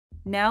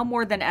Now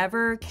more than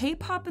ever,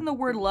 K-pop and the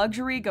word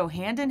luxury go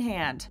hand in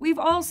hand. We've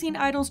all seen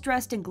idols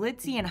dressed in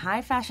glitzy and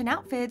high-fashion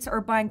outfits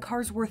or buying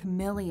cars worth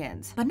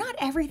millions. But not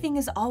everything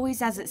is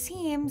always as it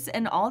seems,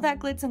 and all that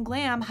glitz and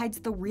glam hides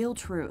the real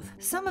truth.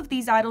 Some of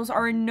these idols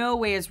are in no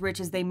way as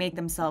rich as they make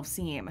themselves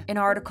seem. An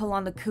article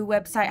on the KOO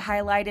website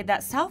highlighted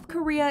that South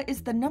Korea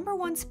is the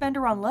 #1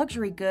 spender on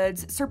luxury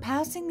goods,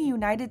 surpassing the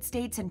United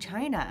States and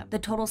China. The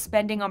total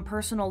spending on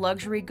personal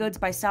luxury goods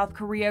by South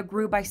Korea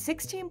grew by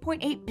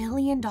 $16.8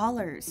 billion.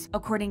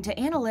 According to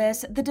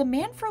analysts, the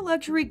demand for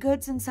luxury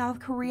goods in South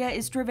Korea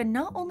is driven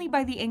not only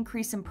by the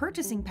increase in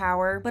purchasing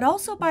power, but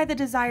also by the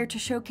desire to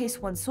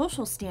showcase one's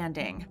social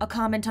standing. A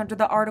comment under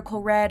the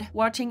article read,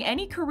 "Watching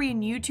any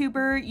Korean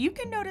YouTuber, you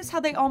can notice how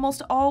they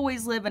almost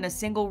always live in a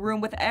single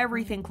room with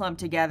everything clumped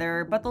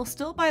together, but they'll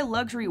still buy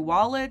luxury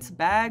wallets,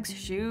 bags,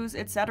 shoes,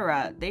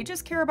 etc. They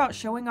just care about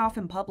showing off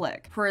in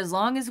public. For as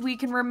long as we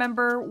can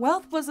remember,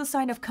 wealth was a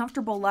sign of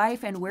comfortable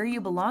life and where you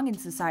belong in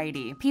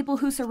society. People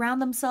who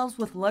surround themselves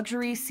with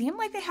luxury seem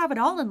like they have it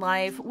all in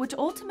life, which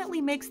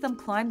ultimately makes them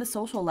climb the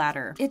social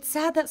ladder. It's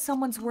sad that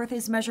someone's worth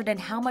is measured in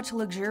how much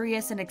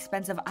luxurious and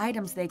expensive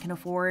items they can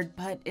afford,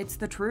 but it's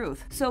the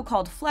truth.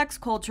 So-called flex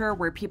culture,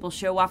 where people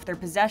show off their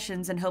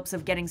possessions in hopes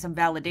of getting some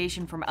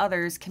validation from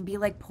others, can be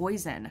like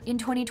poison. In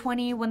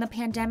 2020, when the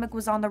pandemic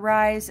was on the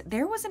rise,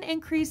 there was an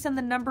increase in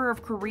the number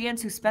of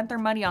Koreans who spent their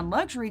money on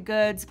luxury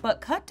goods,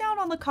 but cut down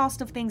on the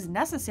cost of things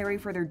necessary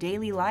for their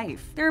daily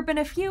life. There have been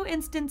a few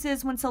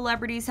instances when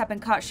celebrities have been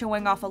caught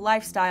showing off a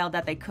lifestyle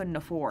that they couldn't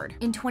afford.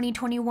 In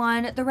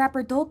 2021, the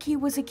rapper Doki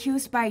was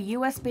accused by a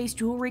US-based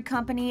jewelry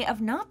company of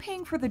not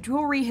paying for the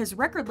jewelry his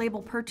record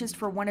label purchased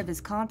for one of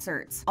his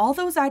concerts. All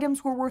those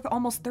items were worth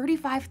almost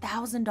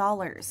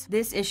 $35,000.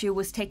 This issue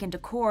was taken to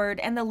court,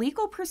 and the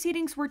legal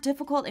proceedings were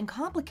difficult and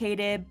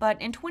complicated,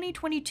 but in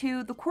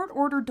 2022, the court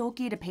ordered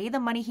Doki to pay the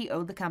money he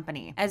owed the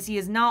company. As he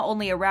is not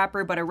only a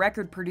rapper but a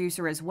record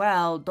producer as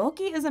well,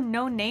 Doki is a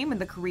known name in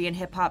the Korean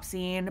hip-hop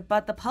scene,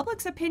 but the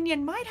public's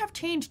opinion might have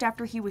changed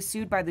after he was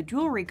sued by the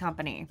jewelry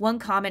company. One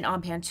comment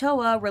on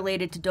Panchoa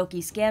related to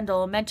Doki's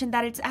scandal mentioned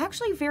that it's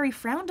actually very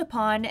frowned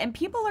upon, and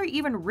people are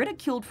even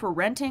ridiculed for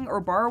renting or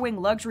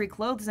borrowing luxury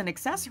clothes and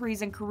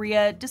accessories in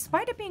Korea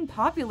despite it being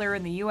popular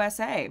in the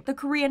USA. The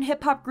Korean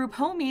hip-hop group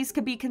Homies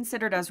could be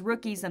considered as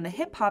rookies in the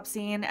hip-hop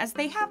scene, as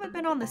they haven't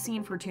been on the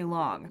scene for too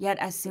long. Yet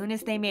as soon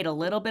as they made a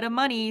little bit of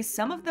money,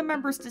 some of the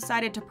members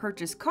decided to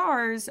purchase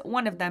cars,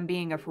 one of them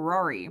being a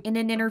Ferrari. In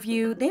an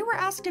interview, they were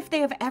asked if they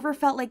have ever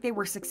felt like they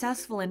were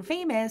successful and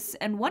famous,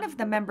 and one of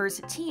the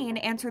members, Teen,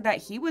 answered that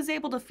he was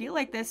able to feel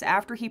like this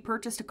after he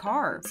purchased a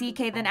car.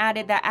 CK then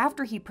added that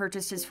after he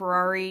purchased his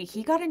Ferrari,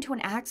 he got into an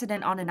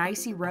accident on an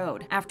icy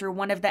road. After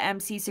one of the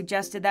MCs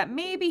suggested that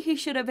maybe he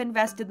should have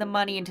invested the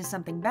money into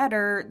something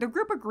better, the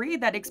group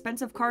agreed that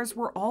expensive cars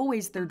were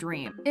always their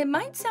dream. It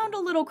might sound a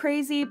little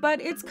crazy,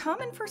 but it's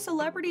common for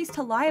celebrities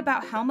to lie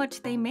about how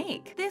much they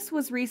make. This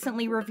was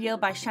recently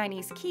revealed by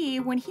Shiny's Key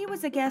when he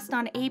was a guest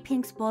on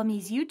A-Pink's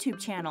Bloomies YouTube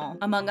channel.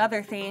 Among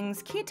other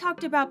things, Key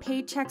talked about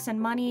paychecks and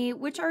money,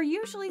 which are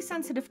usually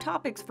sensitive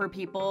topics for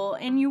people,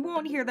 and you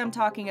won't hear them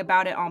talking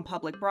about it on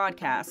public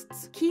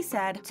broadcasts. Key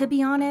said, "To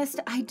be honest,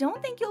 I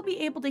don't think you'll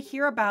be able to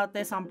hear about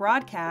this on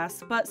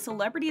broadcasts, but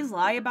celebrities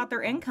lie about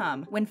their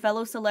income. When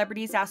fellow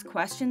celebrities ask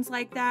questions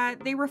like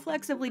that, they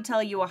reflexively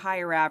tell you a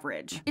higher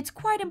average." It's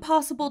quite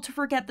impossible to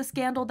forget the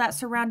scandal that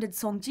surrounded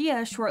Song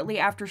Jia shortly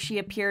after she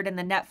appeared in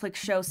the Netflix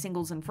show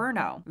Singles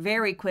Inferno.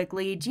 Very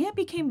quickly, Jia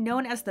became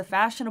known as the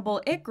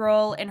fashionable it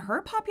girl, and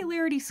her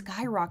popularity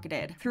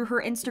skyrocketed. Through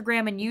her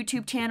Instagram and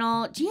YouTube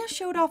channel, Jia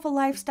showed off a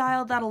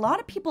lifestyle that a lot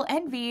of people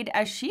envied,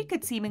 as she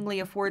could seemingly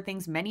afford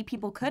things many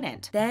people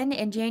couldn't. Then,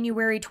 in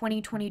January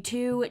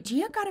 2022,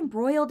 Jia got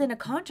embroiled in a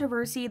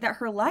controversy that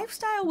her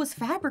lifestyle was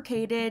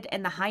fabricated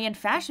and the high-end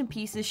fashion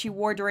pieces she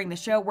wore during the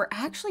show were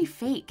actually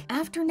fake.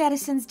 After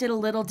netizens did a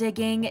little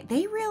digging,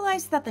 they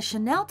realized that the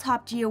Chanel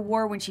top Jia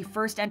wore when she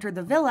first entered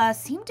the villa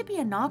seemed to be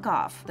a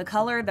knockoff. The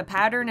color, the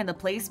pattern, and the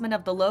placement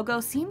of the logo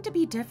seemed to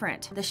be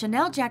different. The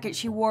Chanel jacket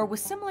she wore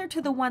was similar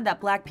to the one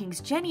that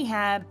Blackpink's Jennie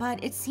had,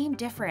 but it seemed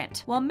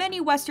different. While many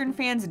Western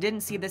fans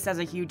didn't see this as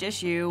a huge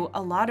issue,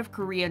 a lot of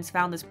Koreans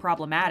found this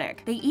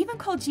problematic. They even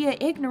called Jia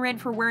ignorant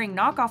for wearing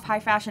knockoff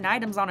high-fashion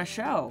items on a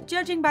show.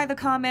 Judging by the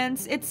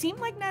comments, it seemed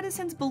like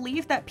netizens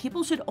believed that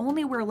people should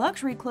only wear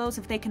luxury clothes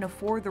if they can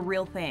afford the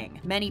real thing.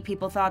 Many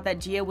people thought that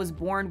Jia was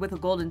born with a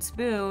golden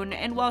spoon,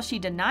 and while she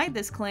denied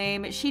this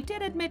claim, she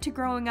did admit to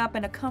growing up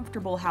in a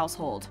comfortable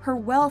household. Her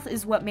wealth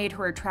is what made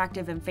her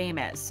attractive and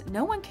famous.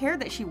 No one cared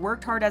that she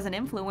worked hard as an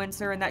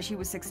influencer and that she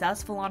was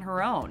successful on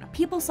her own.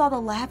 People saw the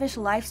lavish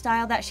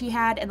lifestyle that she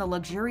had and the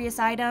luxurious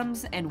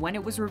items, and when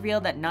it was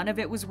revealed that none of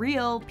it was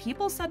real,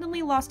 people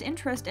suddenly lost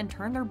interest and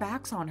turned their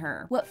backs on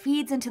her. What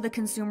feeds into the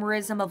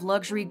consumerism of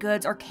luxury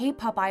goods are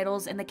K-pop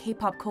idols and the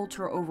K-pop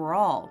culture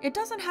overall. It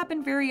doesn't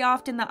happen very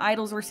often that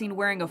idols are seen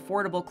wearing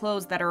affordable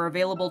clothes that are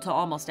available to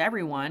almost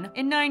everyone.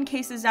 In 9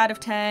 cases out of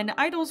 10,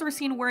 idols are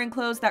seen wearing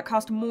clothes that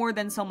cost more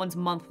than someone's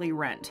monthly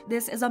rent.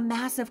 This is a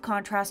massive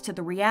contrast to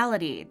the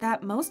reality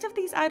that most of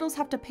these idols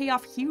have to pay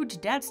off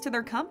huge debts to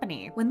their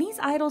company. When these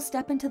idols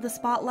step into the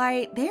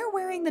spotlight, they are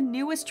wearing the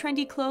newest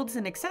trendy clothes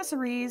and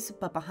accessories,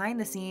 but behind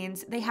the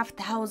scenes, they have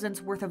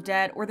thousands worth of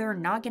debt or they're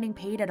not getting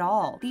paid at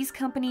all. These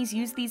companies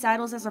use these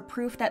idols as a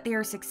proof that they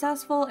are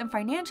successful and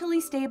financially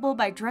stable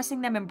by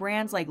dressing them in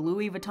brands like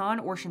Louis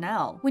Vuitton or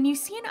Chanel. When you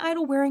see an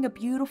idol wearing a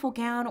beautiful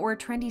gown or a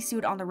trendy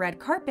suit on the red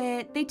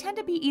carpet, they tend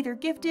to be either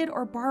gifted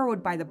or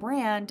borrowed by the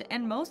brand,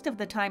 and most of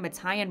the time it's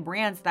high-end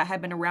brands that have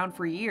been around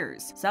for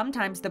years.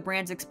 Sometimes the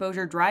brand's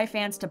exposure drive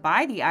fans to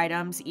buy the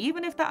items,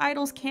 even if the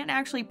idols can't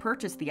actually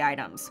purchase the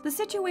items. The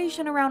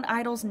situation around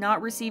idols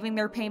not receiving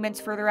their payments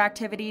for their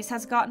activities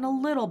has gotten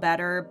a little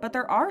better, but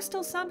there are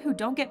still some who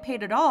don't get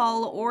paid at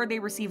all, or they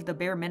receive the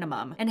bare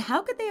minimum. And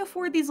how could they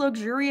afford these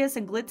luxurious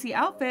and glitzy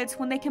outfits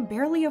when they can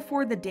barely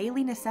afford the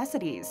daily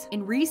necessities?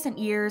 In recent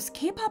years,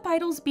 K-pop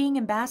idols being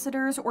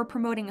ambassadors or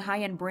promoting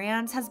high-end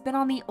brands has been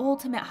on the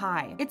ultimate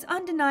high. It's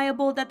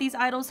undeniable that these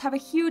idols have a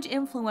huge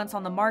influence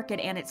on the market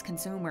and its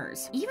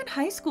consumers. Even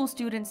high school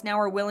students now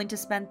are willing to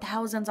spend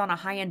thousands on a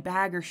high-end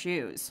bag or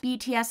shoes.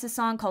 BTS's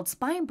song called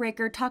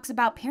Spinebreaker talks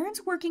about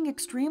parents working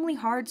extremely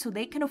hard so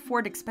they can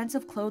afford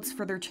expensive clothes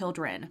for their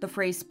children. The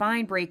phrase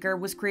Spinebreaker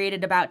was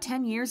created about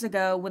 10 years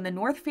ago when the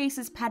North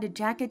Face's padded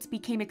jackets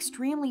became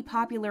extremely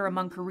popular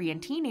among Korean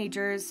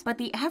teenagers, but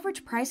the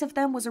average price of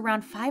them was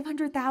around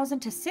 500,000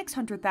 to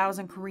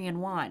 600,000 Korean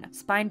won.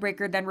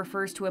 Spinebreaker then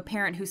refers to a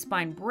parent whose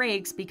spine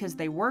breaks because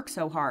they work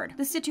so hard.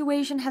 The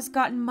situation has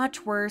gotten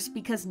much worse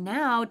because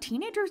now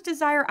teenagers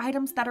desire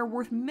items that are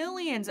worth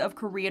millions of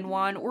Korean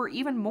won or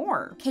even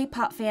more.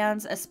 K-pop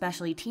fans,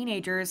 especially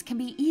teenagers, can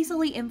be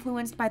easily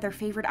influenced by their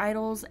favorite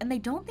idols, and they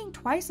don't think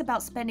twice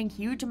about spending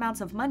huge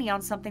amounts of money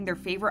on something their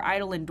favorite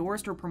idol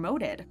endorsed or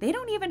promoted. They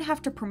don't even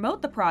have to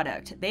promote the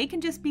product, they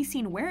can just be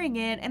seen wearing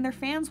it and their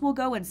fans will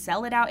go and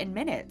sell it out in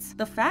minutes.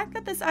 The fact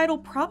that this idol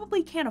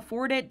probably can't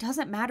afford it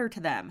doesn't matter to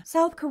them.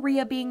 South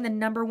Korea being the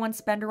 #1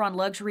 spender on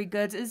luxury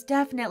goods is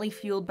definitely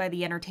fueled by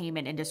the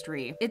entertainment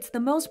industry. It's the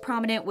most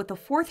prominent with the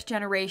 4th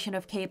generation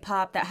of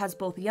K-pop that has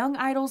both young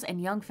idols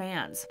and young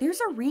fans.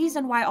 There's a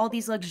reason why all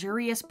these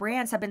luxurious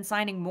brands have been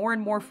signing more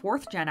and more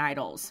 4th-gen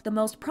idols. The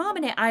most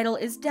prominent idol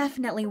is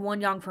definitely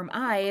Wonyoung from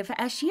IVE,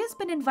 as she has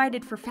been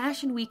invited for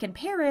Fashion Week in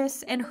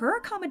Paris, and her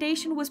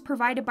accommodation was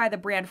provided by the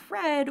brand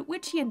Fred,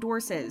 which she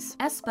endorses.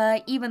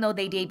 aespa, even though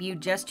they debuted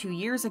just 2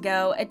 years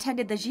ago,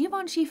 attended the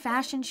Givenchy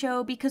fashion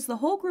show because the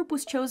whole group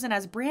was chosen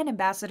as brand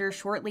ambassadors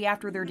shortly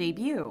after their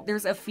debut.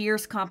 There's a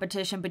fierce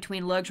competition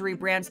between luxury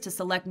brands to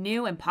select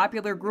new and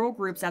popular girl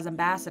groups as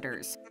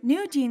ambassadors.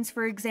 New Jeans,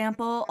 for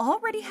example,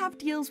 already have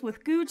deals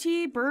with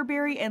Gucci,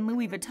 Burberry, and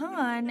Louis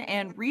Vuitton,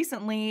 and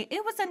recently,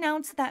 it was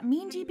announced that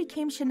Minji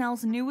became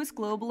Chanel's newest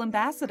global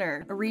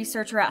ambassador. A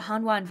researcher at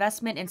Hanwha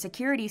Investment and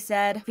Security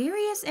said,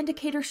 various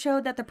indicators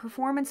showed that the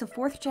performance of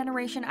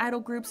 4th-generation idol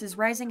groups is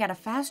rising at a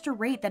faster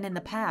rate than in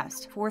the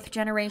past.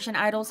 4th-generation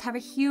idols have a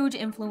huge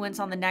influence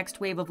on the next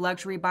wave of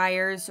luxury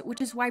buyers,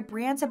 which is why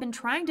brands have been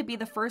trying to be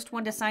the first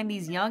one to sign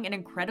these young and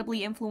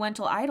incredibly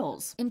influential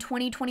idols. In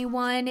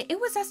 2021, it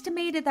was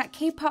estimated that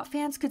K-pop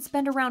fans could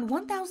spend around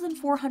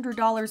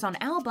 $1,400 on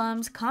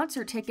albums,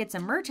 concert tickets,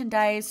 and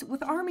merchandise,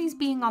 with ARMY's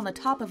being on the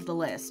top of the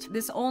list.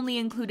 This only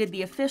included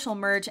the official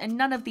merch and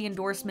none of the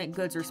endorsement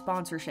goods or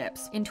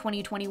sponsorships. In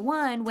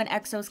 2021, when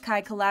EXO's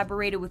Kai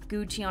collaborated with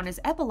Gucci on his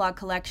Epilogue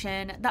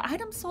collection, the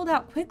items sold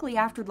out quickly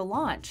after the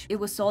launch. It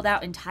was sold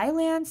out in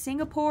Thailand,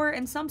 Singapore,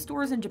 and some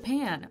stores in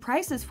Japan.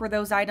 Prices for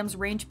those items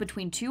ranged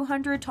between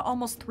 $200 to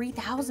almost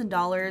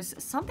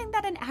 $3,000, something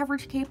that an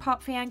average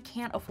K-pop fan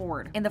can't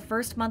afford. In the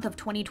first month of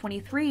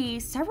 2023,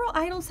 several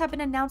idols have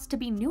been announced to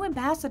be new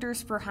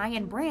ambassadors for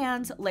high-end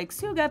brands, like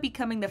Suga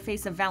becoming the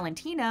face of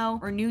Valentino,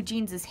 or New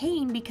Jeans'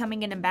 Hain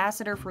becoming an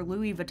ambassador for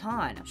Louis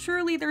Vuitton.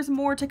 Surely there's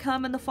more to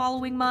come in the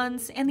following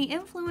months, and the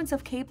influence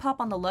of K-pop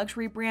on the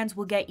luxury brands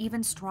will get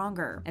even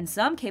stronger. And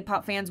some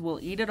K-pop fans will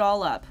eat it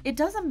all up. It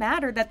doesn't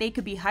matter that they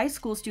could be high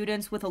school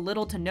students with a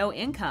little to no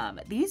income.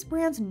 These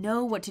brands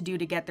know what to do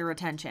to get their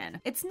attention.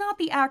 It's not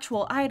the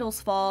actual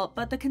idol's fault,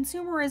 but the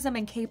consumerism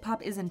in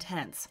K-pop is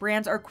intense.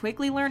 Brands are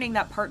quickly learning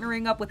that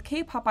partnering up with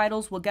K-pop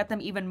idols will get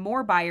them even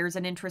more buyers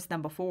and interest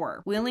than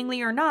before.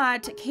 Willingly or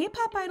not,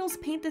 K-pop idols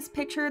paint this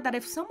picture that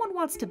if someone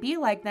wants to be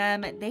like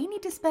them, they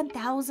need to spend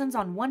thousands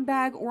on one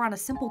bag or on a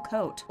simple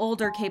coat.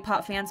 Older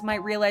K-pop fans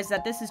might realize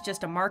that this is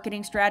just a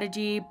marketing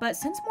strategy, but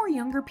since more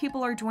younger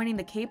people are joining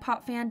the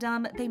K-pop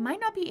fandom, they might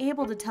not be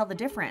able to tell the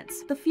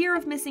difference. The fear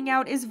of missing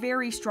out is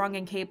very strong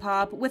in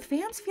K-pop, with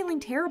fans feeling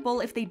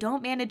terrible if they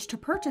don't manage to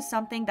purchase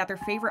something that their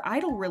favorite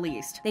idol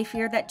released. They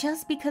fear that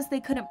just because they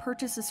couldn't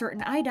purchase a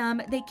certain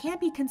item, they can't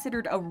be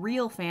considered a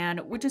real fan,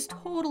 which is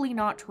totally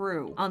not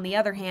true. On the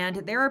other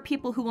hand, there are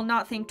people who will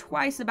not think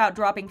twice about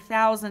dropping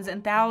thousands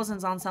and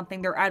thousands on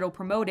something their idol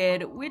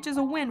promoted, which is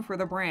a win for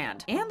the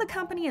brand. And the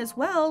company as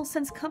well,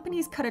 since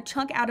companies cut a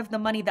chunk out of the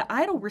money the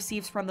idol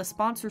receives from the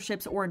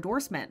sponsorships or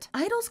endorsement.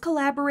 Idols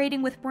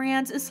collaborating with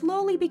brands is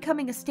slowly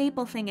becoming a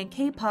staple thing in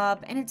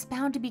K-pop, and it's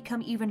bound to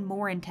become even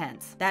more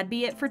intense. That'd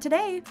be it for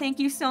today. Thank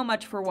you so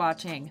much for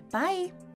watching. Bye!